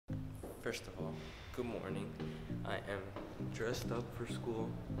First of all, good morning. I am dressed up for school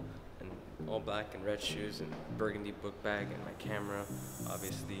in all black and red shoes and burgundy book bag and my camera.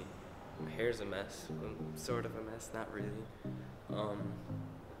 Obviously, my hair's a mess. Sort of a mess, not really.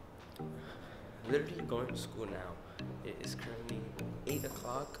 Literally going to school now. It is currently 8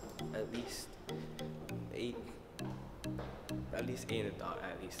 o'clock, at least 8 in the dot,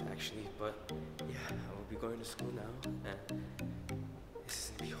 actually. But yeah, I will be going to school now, and this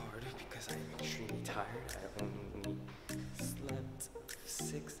is gonna be hard because I am extremely tired. I only slept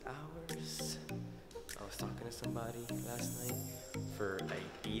 6 hours. I was talking to somebody last night for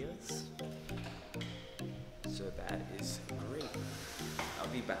ideas, so that is great. I'll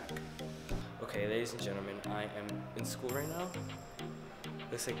be back. Okay, ladies and gentlemen, I am in school right now.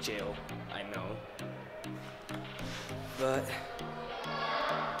 Looks like jail, I know. But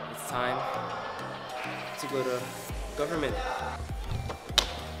it's time to go to government.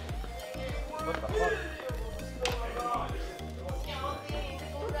 What the fuck?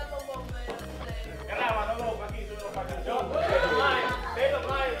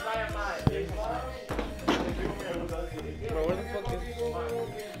 Bro, where the fuck is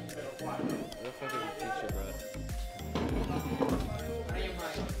the teacher, bro?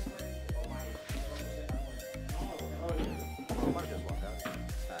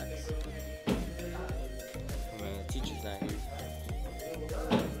 Man, the teacher's not here.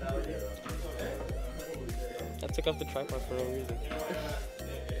 I took off the tripod for no reason.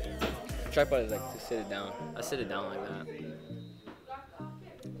 The tripod is like to sit it down. I sit it down like that.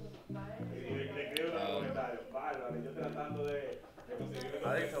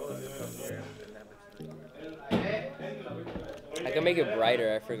 I can make it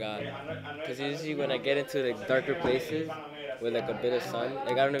brighter, I forgot. Because usually when I get into like darker places with like a bit of sun,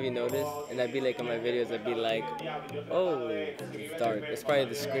 like I don't know if you noticed, and I'd be like in my videos, I'd be like, oh, it's dark. It's probably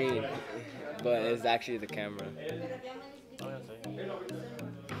the screen, but it's actually the camera.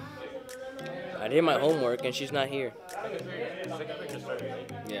 I did my homework and she's not here.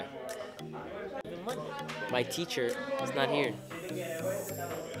 Yeah. My teacher is not here.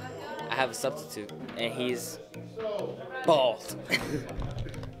 I have a substitute and he's bald.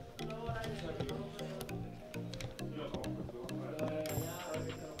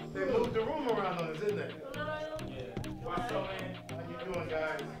 They moved the room around on us, didn't they? What's up, man? How you doing,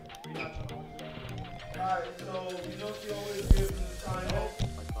 guys? Alright, so you know she always gives an assignment.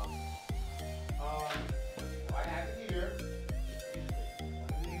 I have it here.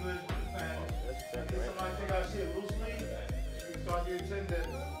 English and Spanish. If somebody take out shit loosely, you can start your attendance.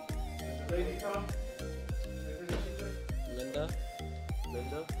 The lady come. Linda?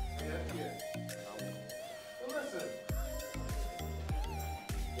 Yeah. So listen.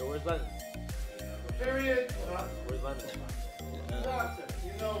 Yo, where's Lennon? Period. Where's Lennon? Doctor,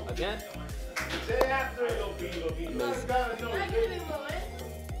 you know. Again? Day after, you guys gotta know.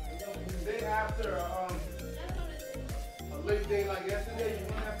 Day after a late day like yesterday, you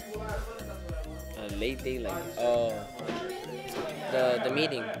wouldn't have people last. A late day like, oh, the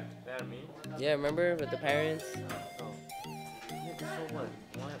meeting. That me? Yeah, remember with the parents? Yeah, but so what?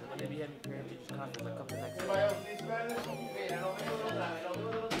 When did we have any parent-teacher conference? Like, come to next Anybody else need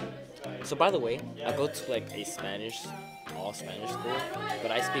Spanish? So by the way, I go to like a all Spanish school,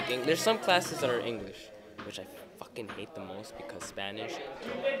 but I speak English. There's some classes that are English, which I fucking hate the most because Spanish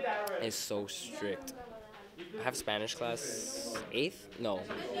is so strict. I have Spanish class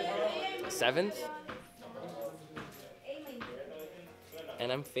 7th,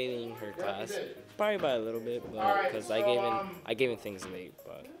 and I'm failing her class probably by a little bit, but because I gave in things late,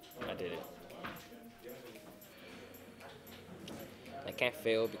 but I did it. I can't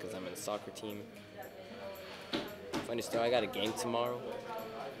fail because I'm in a soccer team. Funny story, I got a game tomorrow,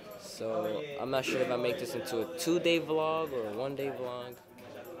 so I'm not sure if I make this into a 2-day vlog or a 1-day vlog.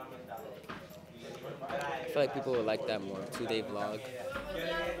 I feel like people would like that more, 2-day vlog.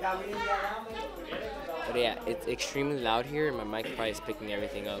 But yeah, it's extremely loud here and my mic probably is picking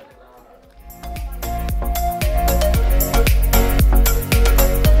everything up.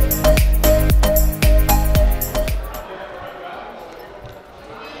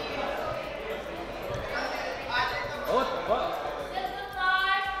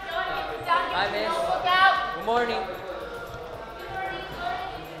 Hi, miss. Good morning.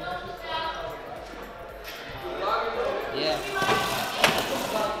 Yeah.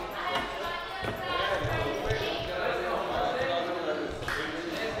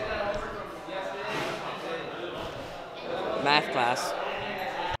 Math class.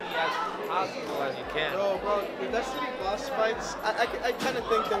 As possible as you can. Bro, if that's three boss fights, I kind of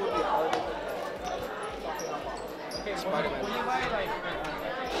think that would be hard. Okay, when you buy like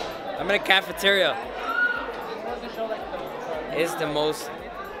I'm in a cafeteria. It's the most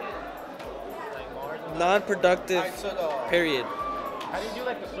non-productive period. How do you do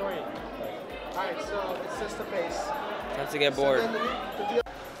like the story? Alright, so it's just the pace. Time to get So bored. then the deal.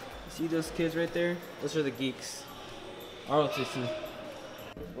 See those kids right there? Those are the geeks. ROTC.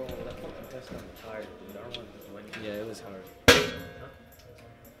 Bro, that fucking test got me tired, dude. I don't want to do anything. Yeah, it was hard.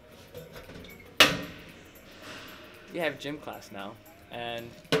 We have gym class now, and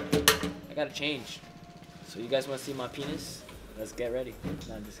I gotta change. So you guys want to see my penis? Let's get ready.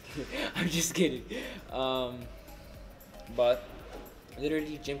 No, I'm just kidding. I'm just kidding. But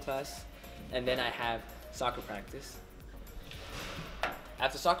literally gym class, and then I have soccer practice.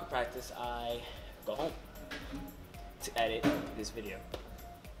 After soccer practice, I go home to edit this video.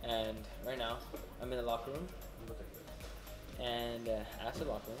 And right now, I'm in the locker room. And after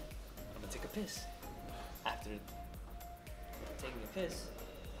the locker room, I'm gonna take a piss. After taking a piss,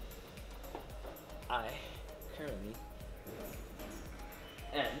 I currently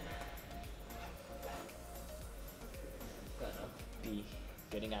am gonna be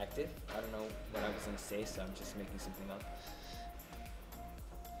getting active. I don't know what I was gonna say, so I'm just making something up.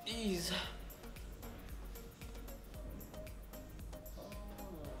 These. Oh,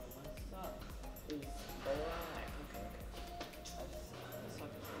 what's up? Is black.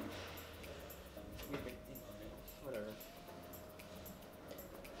 Okay. Whatever.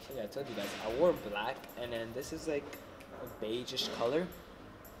 So yeah, I told you guys I wore black, and then this is like a beigeish color.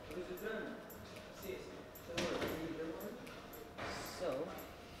 So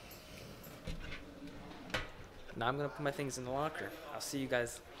now I'm gonna put my things in the locker. I'll see you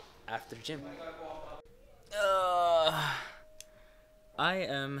guys after the gym. I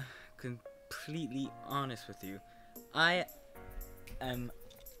am completely honest with you. I am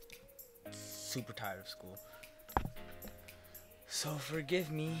super tired of school. So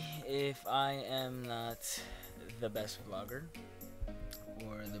forgive me if I am not the best vlogger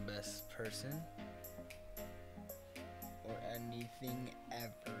or the best person or anything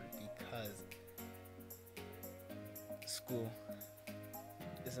ever, because school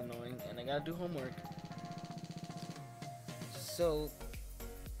is annoying and I gotta do homework. So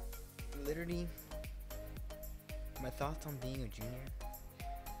literally my thoughts on being a junior,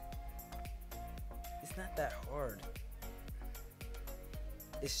 it's not that hard.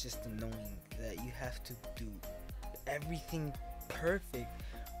 It's just annoying that you have to do everything perfect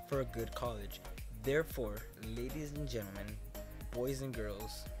for a good college. Therefore, ladies and gentlemen, boys and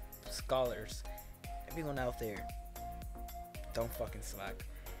girls, scholars, everyone out there, don't fucking slack.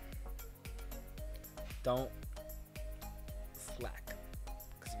 Don't slack.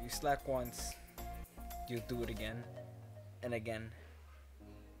 Because if you slack once, you'll do it again and again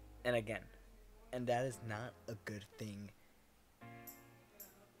and again. And that is not a good thing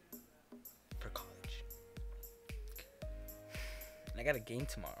for college. And I got a game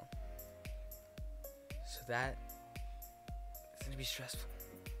tomorrow. So that is gonna be stressful.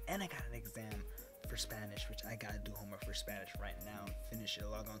 And I got an exam for Spanish, which I gotta do homework for Spanish right now and finish it,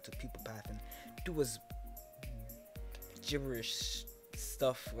 log on to PeoplePath and do as gibberish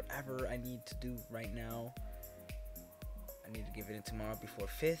stuff, whatever I need to do right now. I need to give it in tomorrow before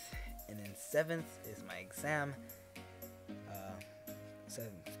 5th, and then 7th is my exam.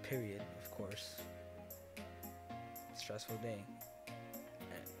 7th period, of course. Stressful day.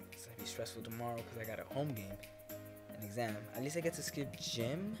 And it's gonna be stressful tomorrow because I got a home game, an exam. At least I get to skip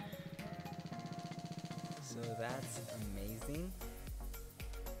gym. So that's amazing.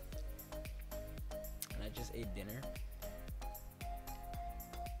 And I just ate dinner.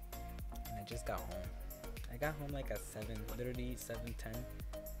 And I just got home. I got home like at 7, literally 7:10.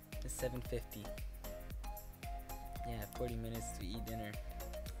 It's 7:50. Yeah, 40 minutes to eat dinner.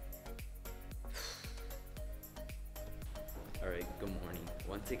 Alright, good morning.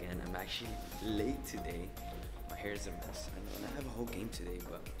 Once again, I'm actually late today. My hair is a mess. I know, and I have a whole game today,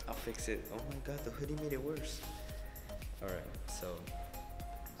 but I'll fix it. Oh my god, the hoodie made it worse. Alright, so,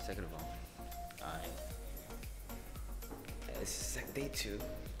 second of all, this is like day 2.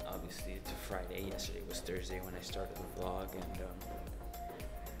 Obviously, it's a Friday. Yesterday was Thursday when I started the vlog, and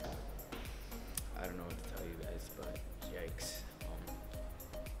I don't know what to tell you guys, but yikes.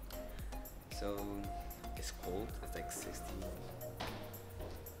 So it's cold. It's like 60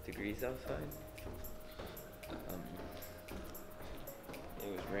 degrees outside. It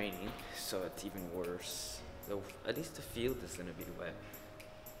was raining, so it's even worse. Though at least the field is gonna be wet,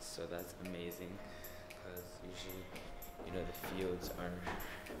 so that's amazing. Because usually, you know, the fields are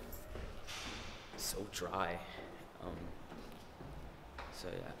so dry. So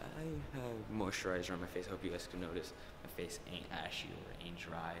yeah, I have moisturizer on my face. Hope you guys can notice my face ain't ashy or ain't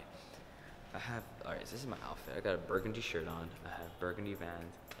dry. alright, so this is my outfit. I got a burgundy shirt on, I have burgundy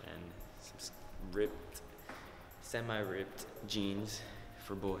Vans, and some ripped, semi-ripped jeans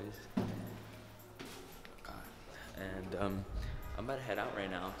for boys. God. And I'm about to head out right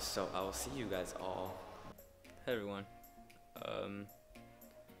now, so I will see you guys all. Hey everyone.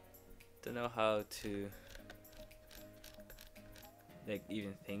 Don't know how to like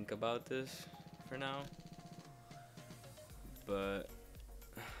even think about this for now, but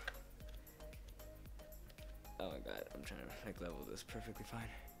oh my god, I'm trying to like level this perfectly fine.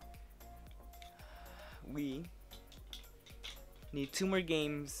 We need 2 more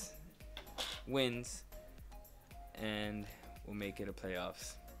games, wins, and we'll make it a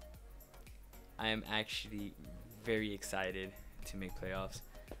playoffs. I am actually very excited to make playoffs.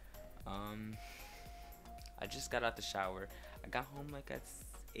 I just got out the shower. I got home like at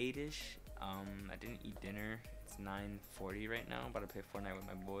 8ish. I didn't eat dinner. It's 9:40 right now. I'm about to play Fortnite with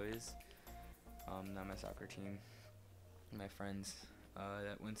my boys. Not my soccer team. My friends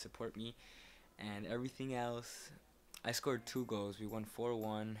that wouldn't support me. And everything else. I scored 2 goals. We won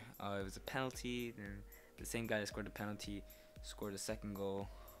 4-1. It was a penalty. Then the same guy that scored the penalty scored the second goal.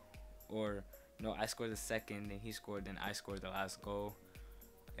 Or no, I scored the second, then he scored, then I scored the last goal.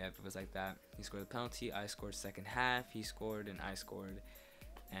 Yeah, it was like that. He scored the penalty, I scored second half, he scored, and I scored.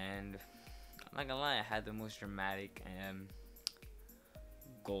 And I'm not gonna lie, I had the most dramatic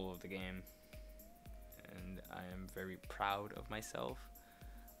goal of the game. And I am very proud of myself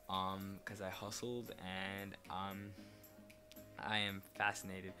because I hustled, and I am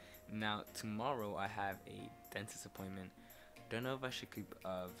fascinated. Now, tomorrow I have a dentist appointment. Don't know if I should keep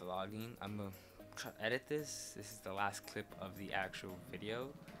vlogging. I'm gonna try to edit this. This is the last clip of the actual video,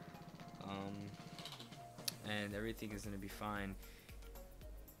 and everything is gonna be fine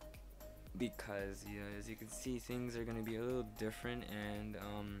because, you know, as you can see, things are gonna be a little different. And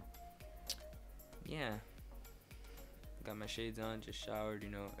yeah, got my shades on, just showered, you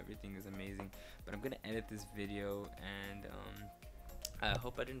know, everything is amazing. But I'm gonna edit this video, and I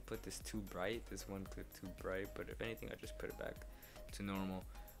hope I didn't put this too bright, this one clip too bright, but if anything, I just put it back to normal.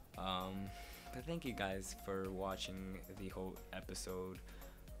 But thank you guys for watching the whole episode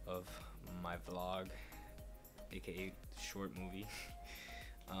of my vlog, aka short movie.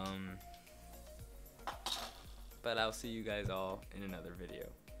 But I'll see you guys all in another video.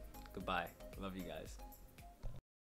 Goodbye. Love you guys.